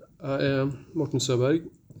Jeg Morten Solberg,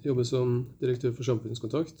 jobber som direktør for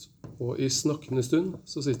samfunnskontakt, og i snakkende stund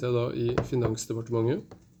så sitter jeg da i Finansdepartementet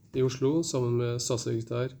i Oslo sammen med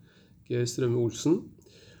statssekretær Geir S. Olsen,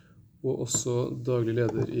 og også daglig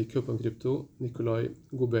leder i Køpan Krypto, Nikolai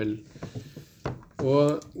Gobel.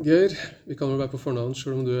 Og Geir, vi kan vel være på fornavn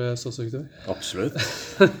selv om du statssekretær? Absolutt.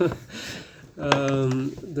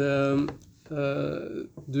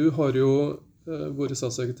 Du har jo vært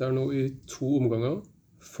statssekretær nå i 2 omganger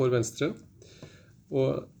for Venstre,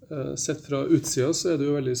 og sett fra utsida så det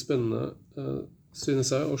jo veldig spennende,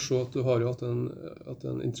 synes jeg, å se at du har jo hatt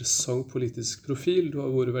en interessant politisk profil. Du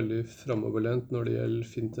har vært veldig fremoverlent når det gjelder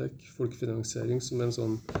fintech, folkefinansiering, som en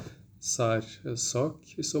sånn sær sak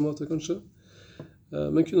i så måte kanskje.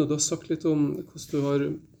 Men kunne du ha sagt litt om hvordan du har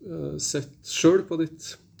sett selv på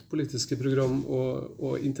ditt politiske program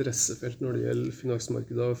og interessefelt når det gjelder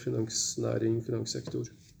finansmarkedet, finansnæring, finanssektor?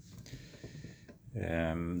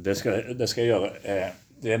 Det skal jeg gjøre.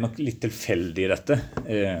 Det nok litt tilfeldig dette.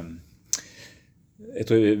 Jeg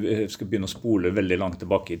tror jeg skal begynne å spole veldig langt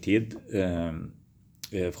tilbake i tid.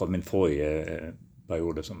 Fra min forrige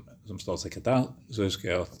periode som statssekretær, så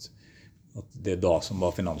husker jeg at det da som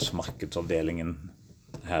var Finansmarknadsavdelingen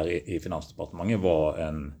her i Finansdepartementet var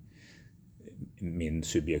min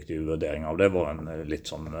subjektive vurdering av det var en litt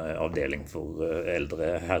sånn avdeling for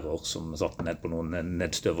eldre herrer som satt ned på noen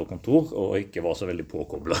nedstøverkontor og ikke var så veldig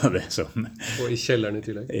påkoblet av det som... Og i kjelleren i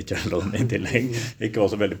tillegg. I kjelleren i tillegg. Ikke var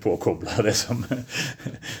så veldig påkoblet av det som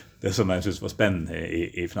jeg synes var spennende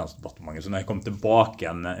i Finansdepartementet. Så når jeg kom tilbake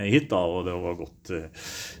igjen hit da, og det var gått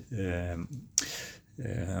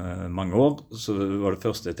mange år, så var det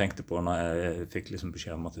første jeg tenkte på når jeg fikk liksom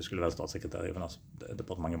beskjed om at jeg skulle være statssekretær i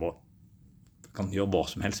Finansdepartementet var kan gjøre hva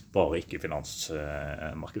som helst, bare ikke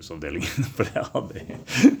Finansmarknadsavdelingen, for det hadde jeg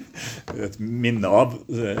et minne av,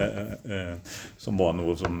 som var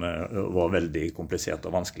noe som var veldig komplisert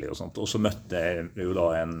og vanskelig og sånt. Og så møtte jeg jo da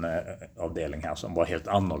en avdeling her som var helt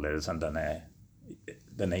annerledes enn den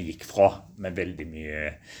jeg gikk fra, med veldig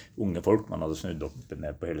mye unge folk. Man hadde snudd opp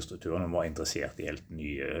ned på hele strukturen og var interessert i helt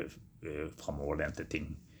nye fremoverlente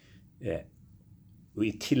ting. Og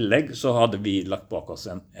i tillegg så hadde vi lagt bak oss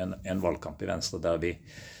en valgkamp i Venstre der vi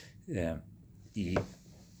i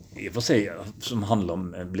for seg som handler om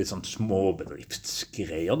litt sånn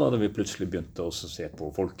småbedriftsgreier da vi plutselig begynte å se på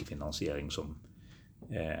folkefinansiering som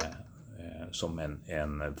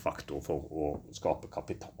en faktor for å skape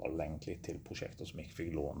kapital egentlig til prosjekter som ikke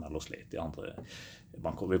fikk lån eller slet i andre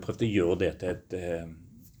banker. Vi prøvde å gjøre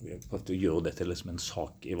det til liksom en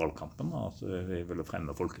sak i valgkampen, at vi ville fremme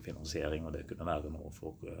folkefinansiering, og det kunne være noe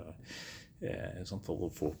for å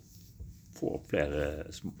få opp flere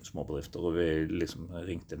småbedrifter, og vi liksom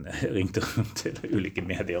ringte rundt til ulike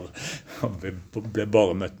medier, og vi ble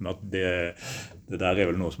bare møtt med at det der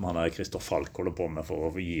vel noe som han Christoph Falk holder på med for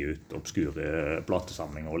å gi ut obskure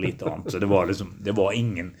platesamlinger og lite annet, så det var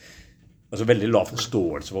ingen veldig lav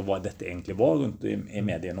forståelse for hva dette egentlig var rundt i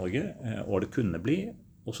media i Norge, og det kunne bli.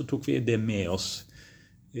 Og så tok vi det med oss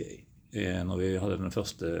når vi hadde den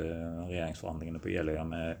første regjeringsforhandlingene på Jeløya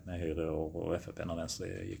med Høyre og FrP når Venstre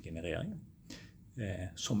gikk inn i regjeringen,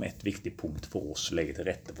 som et viktig punkt for oss å legge til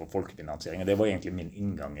rette for folkefinansiering. Det var egentlig min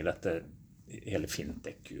inngang i dette hele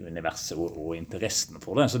fintech-universet og interessene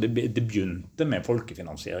for det. Så det begynte med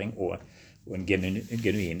folkefinansiering og en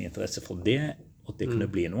genuin interesse for det, at det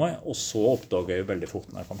kunne bli noe. Og så oppdaget jeg jo veldig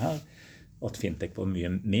fort når jeg kom her, at fintech var mye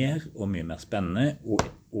mer spennende og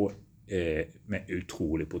med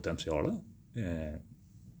utrolig potensial,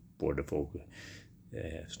 både for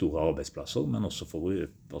store arbeidsplasser, men også for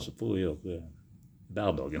å gjøre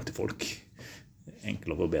hverdagen til folk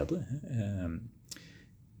enklere og bedre.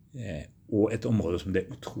 Og et område som det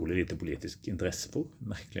utrolig lite politisk interesse for,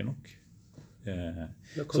 merkelig nok.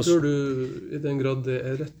 Hva tror du, i den grad det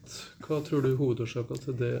rett, hva tror du hovedårsaken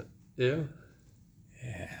til det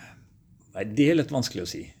Nei, det litt vanskelig å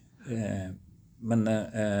si. Men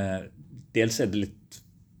dels det litt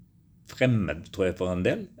fremmed, tror jeg, for en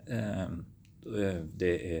del.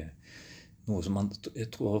 Det noe som jeg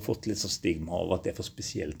tror har fått litt så stigma av at det for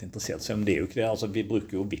spesielt interessert. Selv om det jo ikke det. Altså, vi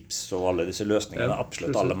bruker jo VIPS og alle disse løsningene,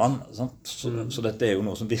 absolutt alle mann. Så dette jo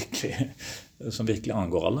noe som virkelig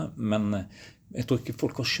angår alle. Men jeg tror ikke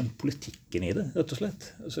folk har skjønt politikken i det, rett og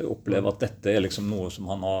slett. Så jeg opplever at dette liksom noe som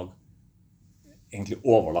han har egentlig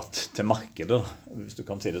overlatt til markedet, hvis du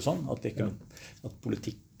kan si det sånn, at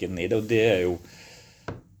politikken i det, og det jo,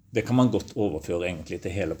 det kan man godt overføre egentlig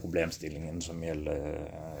til hele problemstillingen som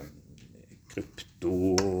gjelder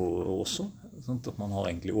krypto også, sånn at man har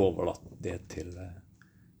egentlig overlatt det til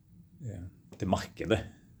markedet,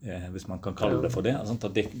 hvis man kan kalle det for det. Altså,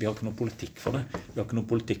 vi har ikke noe politikk for det.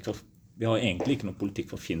 Vi har egentlig ikke noe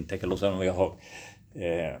politikk for fintech, eller selv om vi har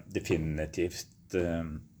definitivt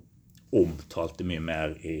omtalt det mye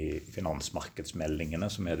mer i finansmarknadsavdelingene,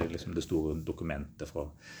 som det store dokumentet fra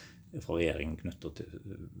regjeringen knyttet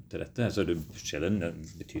til dette. Så det skjer en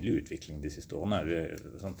betydelig utvikling de siste årene.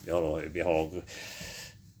 Vi har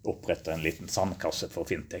opprettet en liten sandkasse for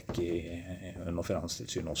fintech under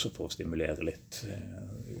Finanstilsynet også for å stimulere litt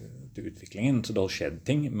til utviklingen. Så det har skjedd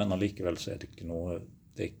ting, men allikevel så det ikke noe...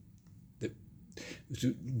 Hvis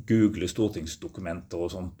du googler stortingsdokumenter og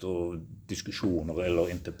sånt, og diskusjoner eller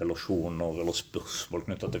interpellasjoner eller spørsmål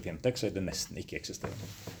knyttet til fintech, så det nesten ikke eksisterende.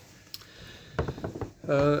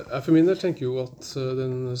 Jeg for min del tenker jo at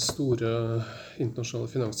den store internasjonale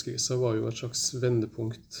finanskrisen var jo et slags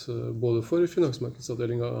vendepunkt både for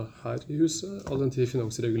Finansmarknadsavdelinga her i huset, all den tid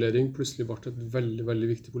finansregulering plutselig ble et veldig, veldig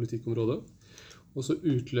viktig politikkområde. Og så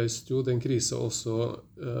utløste jo den krisen også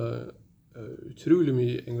utrolig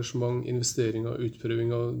mye engasjement, investeringer,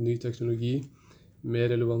 utprøving av ny teknologi, mer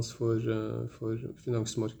relevans for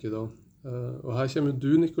finansmarkedet. Og her kommer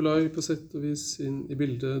du, Nikolai, på sett og vis inn i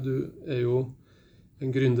bildet. Du jo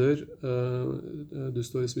en gründer, du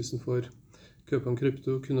står i spissen for Køpan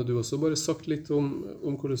Krypto. Kunne du også bare sagt litt om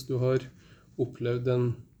hvordan du har opplevd den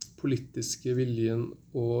politiske viljen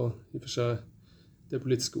og i og for seg det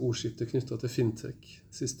politiske ordskiftet knyttet til fintech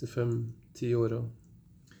de siste 5-10 årene?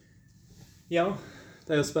 Ja,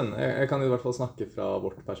 det jo spennende. Jeg kan i hvert fall snakke fra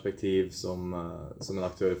vårt perspektiv som en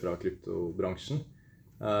aktør fra kryptobransjen.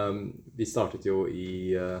 Vi startet jo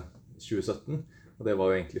i 2017, og det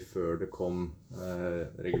var jo egentlig før det kom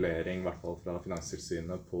regulering, i hvert fall fra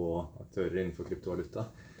Finanstilsynet, på aktører innenfor kryptovaluta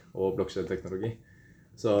og blockchain-teknologi.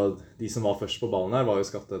 Så de som var først på ballen her var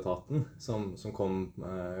jo skatteetaten, som kom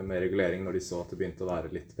med regulering når de så at det begynte å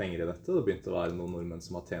være litt penger i dette. Det begynte å være noen nordmenn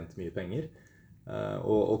som har tjent mye penger,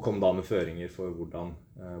 og kom da med føringer for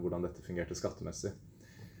hvordan dette fungerte skattemessig.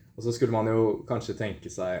 Og så skulle man jo kanskje tenke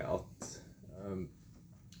seg at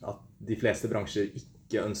de fleste bransjer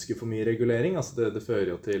ikke ønsker for mye regulering, altså det fører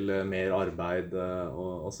jo til mer arbeid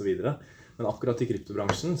og så videre. Men akkurat i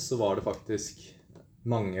kryptobransjen så var det faktisk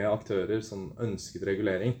mange aktører som ønsket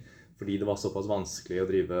regulering, fordi det var såpass vanskelig å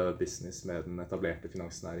drive business med den etablerte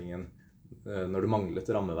finansnæringen når det manglet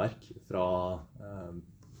rammeverk fra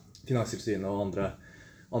Finanstilsynet og andre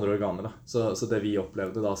organer. Så det vi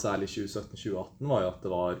opplevde da, særlig 2017-2018, var jo at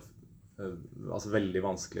det var veldig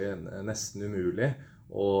vanskelig, nesten umulig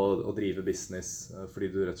å drive business,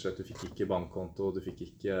 fordi du rett og slett du fikk ikke bankkonto, du fikk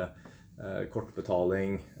ikke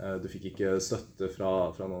kortbetaling, du fikk ikke støtte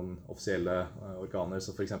fra noen offisielle organer,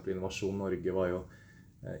 så for eksempel Innovasjon Norge var jo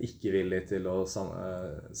ikke villig til å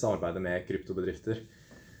samarbeide med kryptobedrifter.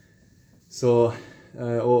 Så,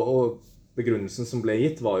 og begrunnelsen som ble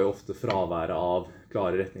gitt var jo ofte fraværet av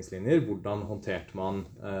klare retningslinjer. Hvordan håndterte man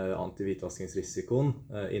anti-hvitvaskingsrisikoen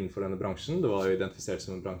innenfor denne bransjen? Det var jo identifisert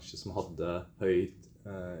som en bransje som hadde høyt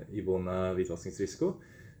iboende hvitvaskingsrisiko.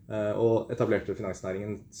 Og etablerte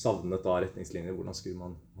finansnæringen savnet da retningslinjer. Hvordan skulle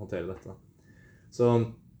man håndtere dette? Så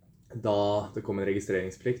da det kom en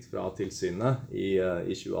registreringsplikt fra tilsynet i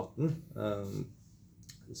 2018,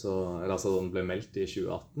 eller altså da den ble meldt i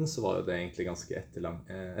 2018, så var jo det egentlig ganske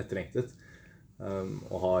etterlengtet,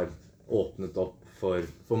 og har åpnet opp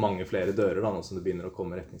for mange flere dører da, nå som det begynner å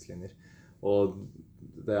komme retningslinjer. Og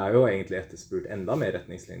det jo egentlig etterspurt enda mer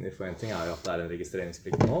retningslinjer, for en ting jo at det en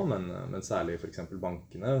registreringsplikt nå, men særlig for eksempel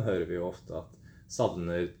bankene hører vi jo ofte at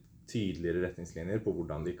savner tydeligere retningslinjer på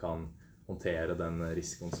hvordan de kan håndtere den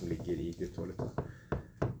risikoen som ligger i kryptovaluta.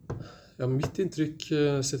 Ja, mitt inntrykk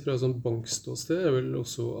sett fra et sånt bankståsted vel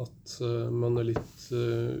også at man litt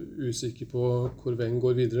usikker på hvor veien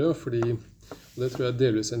går videre, fordi, og det tror jeg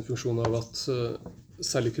delvis en funksjon av at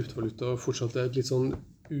særlig kryptovaluta fortsatt et litt sånn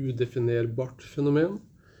udefinerbart fenomen.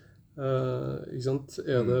 Ikke sant?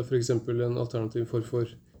 Det for eksempel en alternativ for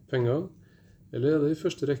penger, eller det i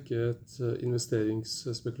første rekke et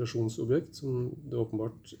investeringsspekulasjonsobjekt, som det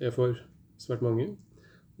åpenbart for svært mange.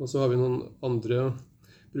 Og så har vi noen andre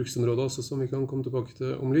bruksområder også som vi kan komme tilbake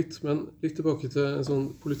til om litt, men litt tilbake til en sånn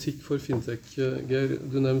politikk for fintech. Geir,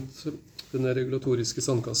 du nevnte denne regulatoriske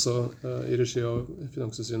sandkassa i regi av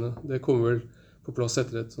Finanstilsynet. Det kommer vel på plass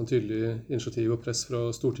etter et sånn tydelig initiativ og press fra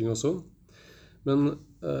Stortinget også. Men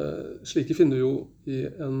slike finner du jo i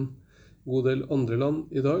en god del andre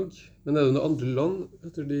land i dag. Men det noen andre land,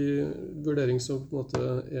 etter de vurderinger som på en måte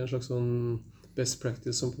en slags sånn best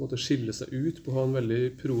practice, som på en måte skiller seg ut på å ha en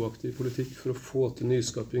veldig proaktiv politikk for å få til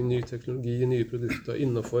nyskaping, ny teknologi, nye produkter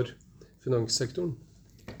innenfor finanssektoren,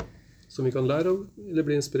 som vi kan lære av, eller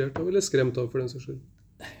bli inspirert av, eller skremt av for den saks skyld?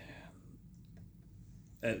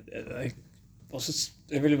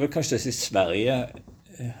 Jeg vil vel kanskje si Sverige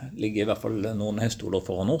ligger I hvert fall noen hestehoder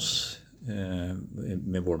foran oss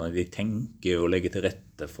med hvordan de tenker og legger til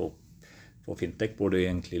rette for fintech, både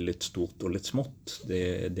egentlig litt stort og litt smått.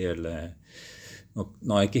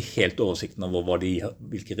 Nå har jeg ikke helt oversikten av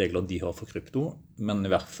hvilke regler de har for krypto, men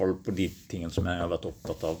I hvert fall på de tingene som jeg har vært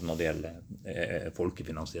opptatt av når det gjelder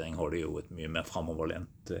folkefinansiering, har de jo et mye mer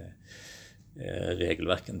fremoverlent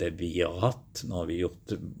regelverk enn det vi har hatt. Nå har vi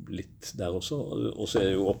gjort litt der også, og så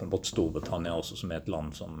det jo åpenbart Storbritannia også, som et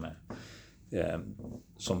land som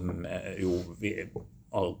jo vi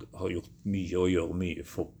har gjort mye og gjør mye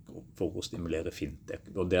for å stimulere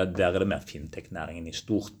fintech. Og der det mer fintech-næringen I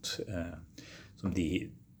stort som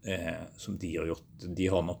de har gjort.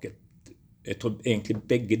 De har nok jeg tror egentlig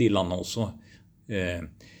begge de landene også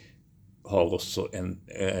har også en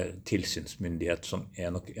tilsynsmyndighet som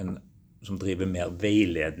nok som driver mer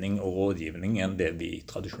veiledning og rådgivning enn det vi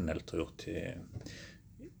tradisjonelt har gjort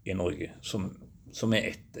I Norge, som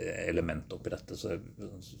et element oppi dette. Så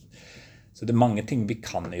det mange ting vi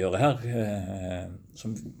kan gjøre her,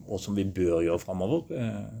 og som vi bør gjøre fremover,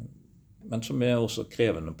 men som også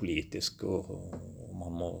krevende politisk, og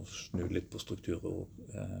man må snu litt på strukturer,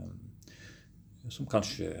 som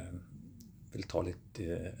kanskje vil ta litt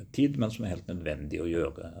tid, men som helt nødvendig å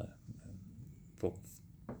gjøre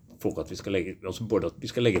for at vi skal legge, altså både at vi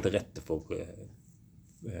skal legge til rette for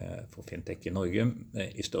fintech I Norge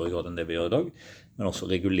I større grad enn det vi gjør I dag, men også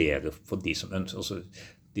regulere for de som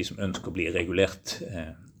ønsker å bli regulert,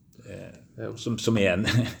 som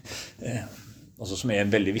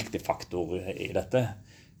en veldig viktig faktor I dette,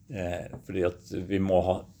 fordi at vi må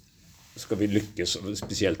ha, skal vi lykkes,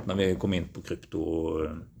 spesielt når vi kommer inn på krypto,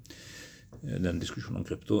 den diskusjonen om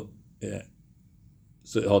krypto,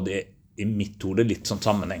 så har det I mitt hode litt sånn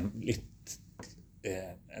sammenheng, litt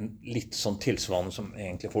sånn tilsvarende som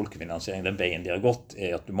egentlig folkefinansiering, den veien de har gått,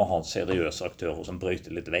 at du må ha seriøse aktører som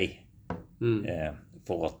brøyter litt vei,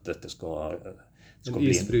 for at dette skal bli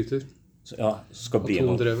isbryter. Ja, skal bli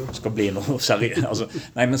noe seriøst, altså,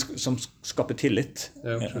 nei, men som skaper tillit.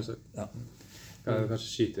 Ja, selvsagt. Ja. Kan jeg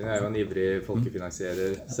kanskje skyte inn? Jeg jo en ivrig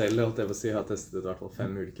folkefinansierer selv, og det vil si jeg har testet I hvert fall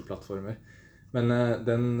 5 ulike plattformer. Men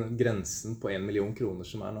den grensen på 1 million kroner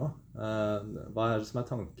som nå, hva det som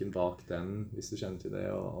tanken bak den, hvis du kjenner til det,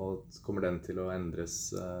 og kommer den til å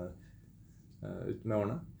endres ut med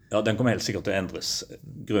årene? Ja, den kommer helt sikkert til å endres.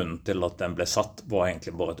 Grunnen til at den ble satt var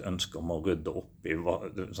egentlig bare et ønske om å rydde opp I,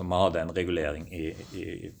 som vi hadde en regulering I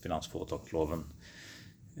finansforetaksloven,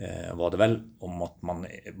 var det vel, om at man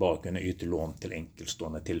bare kunne yte lån til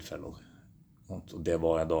enkeltstående tilfeller. Og det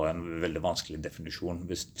var da en veldig vanskelig definisjon.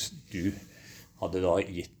 Hvis du hadde da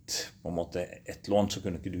gitt på en måte et lån, så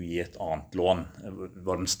kunne ikke du gi et annet lån. Det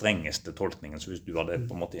var den strengeste tolkningen, så hvis du hadde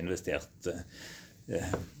på en måte investert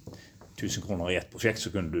 1000 kroner I et prosjekt, så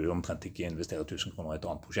kunne du omtrent ikke investere 1000 kroner I et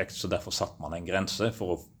annet prosjekt, så derfor satt man en grense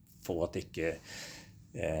for at ikke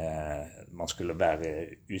man skulle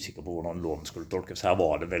være usikker på hvordan loven skulle tolkes. Her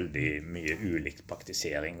var det veldig mye ulik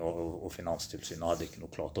praktisering, og Finanstilsynet hadde ikke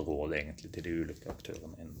noe klart råd egentlig til de ulike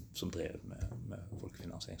aktørene som drev med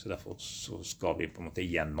folkefinansiering. Så derfor så skal vi på en måte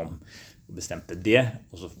gjennom og bestemte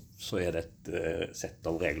det, og så det et sett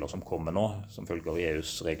av regler som kommer nå, som følger av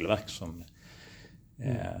EUs regelverk, som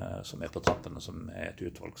på trappene, som et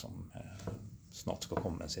utvalg som snart skal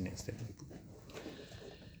komme med sin innstilling.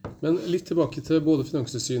 Men litt tilbake til både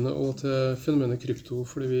Finanstilsynet og til fenomenet krypto,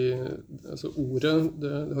 fordi altså ordet,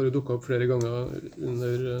 det har jo dukket opp flere ganger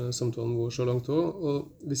under samtalen vår så langt også,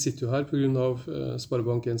 og vi sitter jo her på grunn av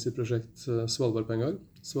Sparebank 1 sitt prosjekt Svalbardpenger,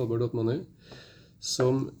 Svalbard.money,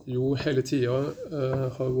 som jo hele tiden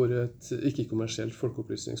har vært et ikke-kommersielt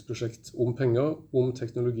folkeopplysningsprosjekt om penger, om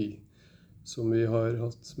teknologi, som vi har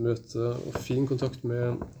hatt møte og fin kontakt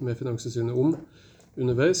med Finanstilsynet om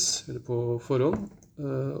underveis, eller på forhånd,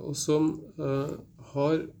 og som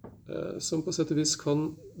som på sett og vis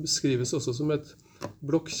kan beskrives også som et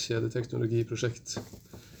blokkjedeteknologiprosjekt.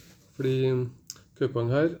 Fordi Køpang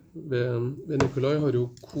her ved Nikolai har jo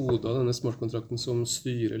kodet denne smartkontrakten som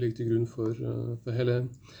styret ligger til grunn for hele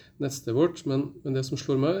nettstedet vårt, men det som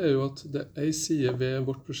slår meg jo at det en side ved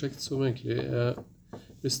vårt prosjekt som egentlig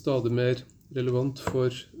blir stadig mer relevant for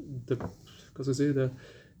det, hva skal jeg si,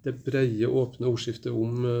 det breie, åpne ordskiftet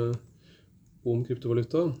om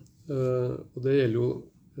kryptovaluta, og det gjelder jo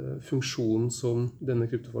funksjonen som denne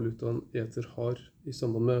kryptovalutaen Ether har I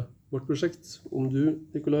samband med vårt prosjekt. Om du,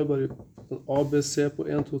 Nikolai, bare en ABC på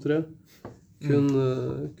 1, 2, 3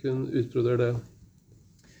 kunne utbrodere det.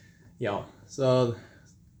 Ja, så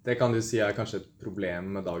det kan du si kanskje et problem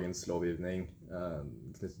med dagens lovgivning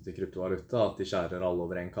knyttet til kryptovaluta, at de skjærer alle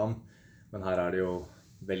over en kam. Men her det jo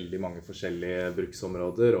veldig mange forskjellige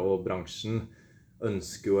bruksområder, og bransjen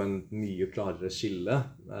ønsker jo en mye klarere skille,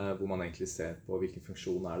 hvor man egentlig ser på hvilken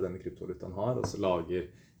funksjon denne kryptovalutaen har, og så lager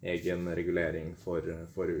egen regulering for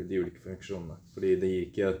de ulike funksjonene. Fordi det gir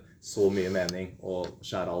ikke så mye mening å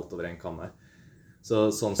skjære alt over en kam her.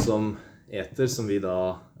 Så sånn som Ether, som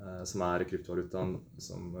kryptovalutaen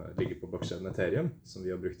som ligger på blokkjeden Ethereum, som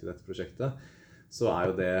vi har brukt i dette prosjektet, så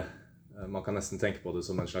jo det, man kan nesten tenke på det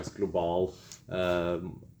som en slags global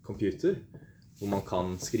computer, hvor man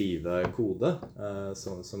kan skrive kode,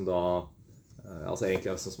 som da, altså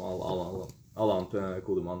egentlig sånn som all annen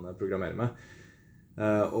kode man programmerer med.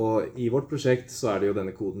 Og i vårt prosjekt så det jo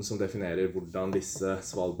denne koden som definerer hvordan disse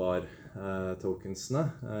Svalbard-tokensene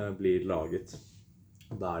blir laget.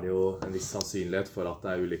 Da det jo en viss sannsynlighet for at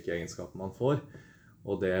det ulike egenskaper man får.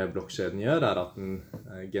 Og det blokkjeden gjør at den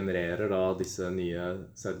genererer da disse nye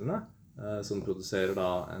cellene, som produserer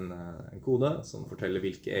da en kode som forteller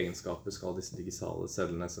hvilke egenskaper skal disse digitale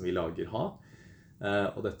cellene som vi lager ha.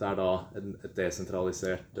 Og dette da en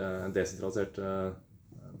desentralisert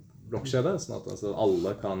blokkjede, sånn at altså,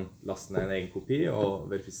 alle kan laste ned en egen kopi og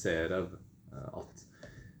verifisere at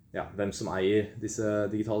hvem som eier disse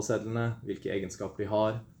digitale cellene, hvilke egenskaper de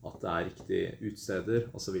har, at det riktig utsteder,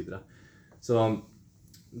 og så videre. Så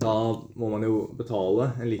da må man jo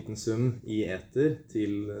betale en liten sum i Ether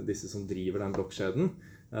til disse som driver den blokkjeden,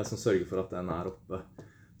 som sørger for at den oppe.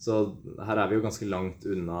 Så her vi jo ganske langt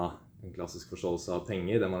unna en klassisk forståelse av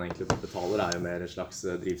penger. Det man egentlig betaler jo mer et slags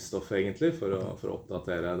drivstoff egentlig for å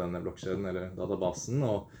oppdatere denne blokkjeden eller databasen,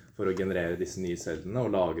 og for å generere disse nye cellene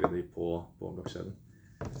og lagre de på blokkjeden.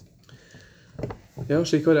 Ja,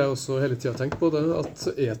 slik har jeg også hele tiden tenkt på det, at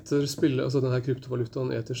Ether spiller, altså denne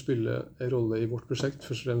kryptovalutaen Ether spiller en rolle i vårt prosjekt,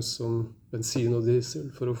 først og fremst som bensin og diesel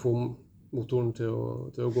for å få motoren til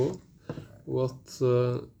å gå. Og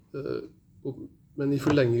men i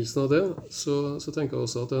forlengelsen av det, så tenker jeg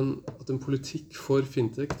også at en politikk for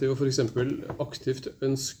fintech, det å for eksempel aktivt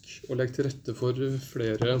ønske å legge til rette for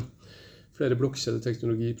flere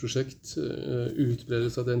blokkjedeteknologiprosjekt,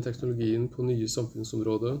 utbredelse av den teknologien på nye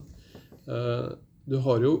samfunnsområder. Du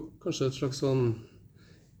har jo kanskje et slags sånn,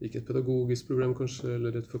 ikke et pedagogisk problem kanskje,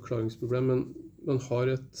 eller et forklaringsproblem, men man har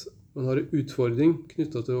en utfordring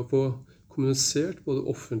knyttet til å få kommunisert både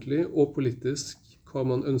offentlig og politisk hva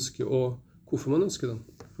man ønsker og hvorfor man ønsker den.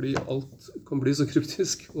 Fordi alt kan bli så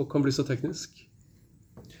kryptisk og kan bli så teknisk.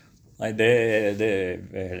 Nei, det jeg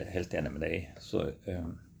helt enig med deg i.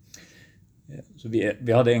 Så vi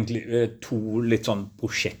hadde egentlig to litt sånn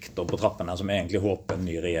prosjekter på trappene som jeg egentlig håper en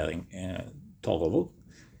ny regjering tar over.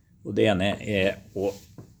 Og det ene å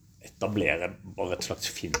etablere bare et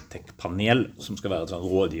slags fintech-panel som skal være et sånn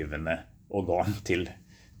rådgivende organ til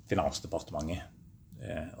Finansdepartementet,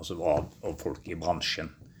 altså av folk i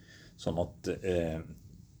bransjen. Sånn at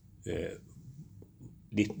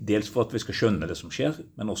dels for at vi skal skjønne det som skjer,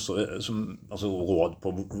 men også altså råd på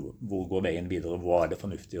hvor går veien videre, hva det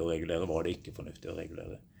fornuftig å regulere, hva det ikke fornuftig å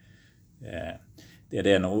regulere. Det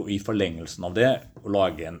det ene, og i forlengelsen av det, å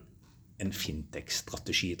lage en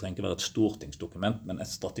fintech-strategi. Det trenger ikke være et stortingsdokument, men en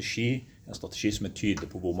strategi som tydelig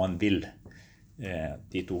på hvor man vil.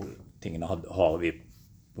 De to tingene har vi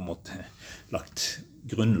på en måte lagt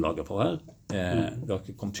grunnlaget for her. Vi har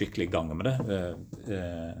ikke kommet skikkelig i gang med det,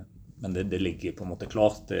 men det ligger på en måte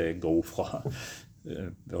klart, det går fra.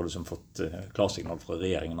 Vi har liksom fått klarsignal fra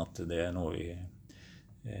regjeringen at det noe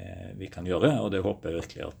vi kan gjøre, og det håper jeg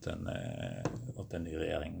virkelig at en ny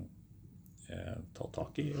regjering tar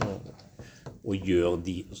tak i og gjør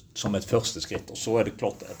de som et første skritt. Og så det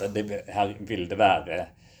klart at her vil det være,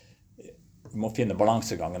 vi må finne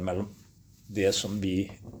balansegangen mellom det som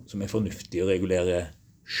fornuftig å regulere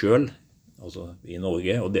selv, altså i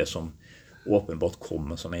Norge, og det som åpenbart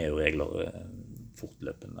kommer som EU-regler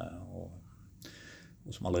fortløpende og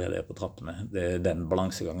som allerede på trappene. Det den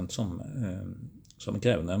balansegangen som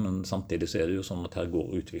krevende, men samtidig så det jo sånn at her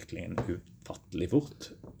går utviklingen ufattelig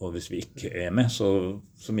fort, og hvis vi ikke med, så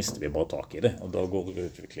mister vi bare tak i det, og da går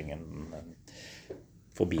utviklingen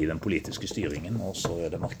forbi den politiske styringen, og så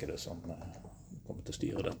det markedet som kommer til å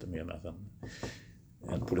styre dette mye mer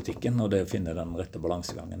enn politikken, og det å finne den rette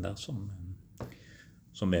balansegangen der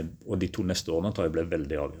og de 2 neste årene tror jeg ble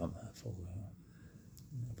veldig avgjørende for.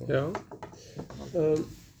 Ja.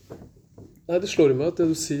 Nei, det slår meg at det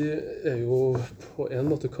du sier jo på en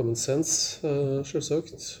måte common sense,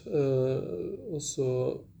 selvsagt. Og så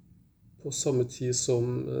på samme tid som,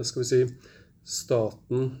 skal vi si,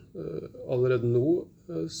 staten allerede nå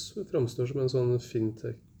fremstår som en sånn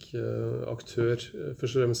fintech-aktør,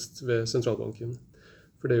 først og fremst ved sentralbanken.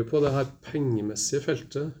 For det jo på det her pengemessige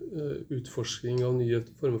feltet, utforsking av nye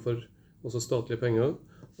former for også statlige penger,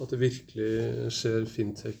 at det virkelig skjer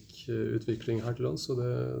fintech-utvikling her til lands, og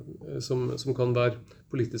det, som kan være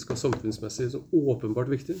politisk og samfunnsmessig så åpenbart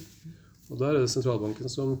viktig. Og der er det sentralbanken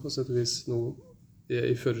som på sett og vis nå er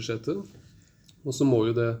i førersetet. Og så må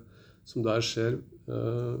jo det som der skjer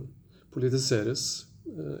politiseres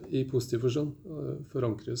i positiv forstand,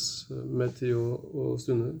 forankres med tid og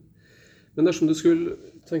stunder. Men dersom du skulle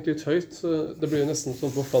tenke litt høyt, det blir jo nesten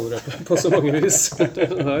sånn på fallrøpet på så mange vis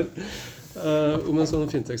her, om en sånn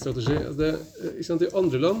fintech-strategi. Ikke sant, i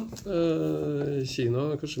andre land, Kina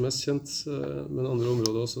er kanskje mest kjent, men andre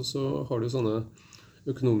områder også, så har du sånne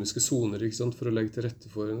økonomiske zoner, ikke sant, for å legge til rette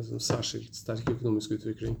for en sånn særskilt sterk økonomisk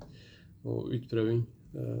utvikling og utprøving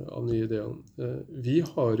av nye ideer. Vi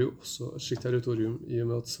har jo også et slikt territorium i og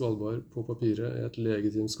med at Svalbard på papiret er et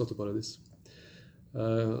legitimt skatteparadis.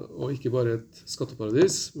 Og ikke bare et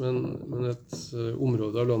skatteparadis, men et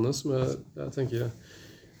område av landet som jeg tenker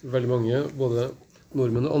veldig mange, både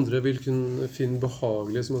nordmenn og andre, vil kunne finne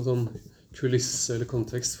behagelig som en sånn kulisse eller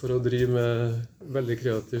kontekst for å drive med veldig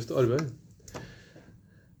kreativt arbeid.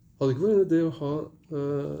 Hadde det ikke vært en idé å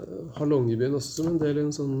ha Longyearbyen også som en del av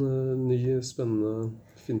en sånn ny, spennende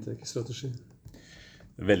fintech-strategi?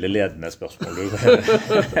 Veldig ledende spørsmål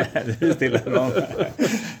du stiller nå.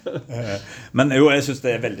 Men jo, jeg synes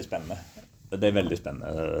det er veldig spennende. Det er veldig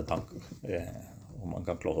spennende tanker, om man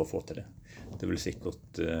kan klare å få til det. Det vil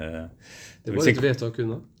sikkert... Det er bare et vedtak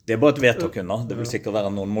unna. Det er bare et vedtak unna. Det vil sikkert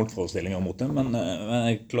være noen motforestillinger mot det, men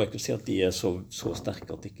jeg klarer ikke å si at de er så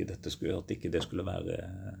sterke at ikke det skulle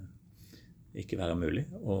være mulig,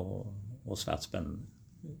 og svært spennende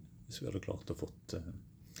hvis vi hadde klart å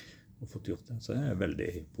fått gjort det. Så jeg er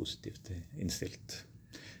veldig positivt innstilt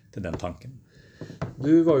til den tanken.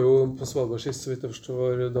 Du var jo på Svalbard sist, så vidt jeg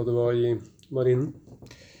forstår, da du var i marinen.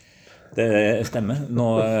 Det stemmer.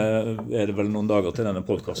 Nå er det vel noen dager til denne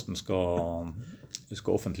podcasten skal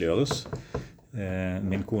offentliggjøres.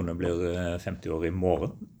 Min kone blir 50 år i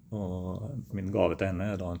morgen, og min gave til henne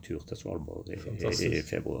er da en tur til Svalbard i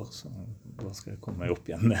februar, så da skal jeg komme meg opp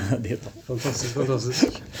igjen dit.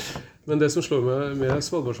 Fantastisk. Men det som slår meg med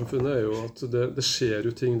Svalbard-samfunnet er jo at det skjer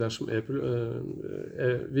jo ting der som er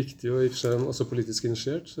viktig og i og for seg også politisk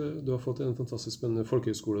initiert. Du har fått en fantastisk spennende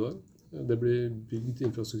folkehøyskole der. Det blir bygd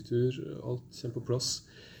infrastruktur, alt kommer på plass.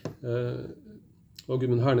 Og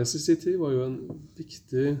Gudmund Hernes i sin tid var jo en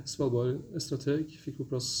viktig Svalbard-strateg, fikk på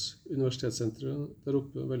plass universitetssenteret der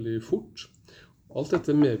oppe veldig fort. Alt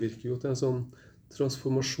dette medvirker jo til en sånn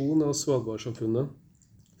transformasjon av Svalbard-samfunnet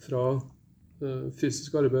fra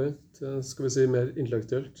fysisk arbeid til, skal vi si, mer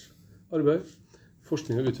intellektuelt arbeid,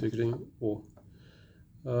 forskning og utvikling også.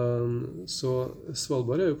 Så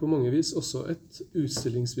Svalbard er jo på mange vis også et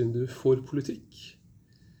utstillingsvindu for politikk.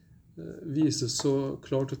 Viser så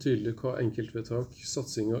klart og tydelig hva enkeltvedtak,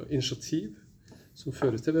 satsing og initiativ som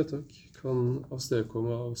fører til vedtak kan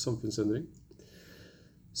avstedkomme av samfunnsendring.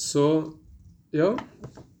 Så ja,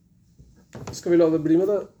 skal vi la det bli med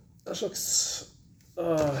det? En slags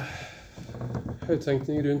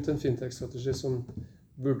høytenkning rundt en fintech-strategi som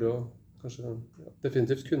burde og kanskje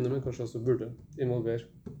definitivt kunne, men kanskje også burde involvere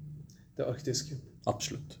det arktiske.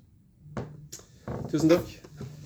 Absolutt. Tusen takk.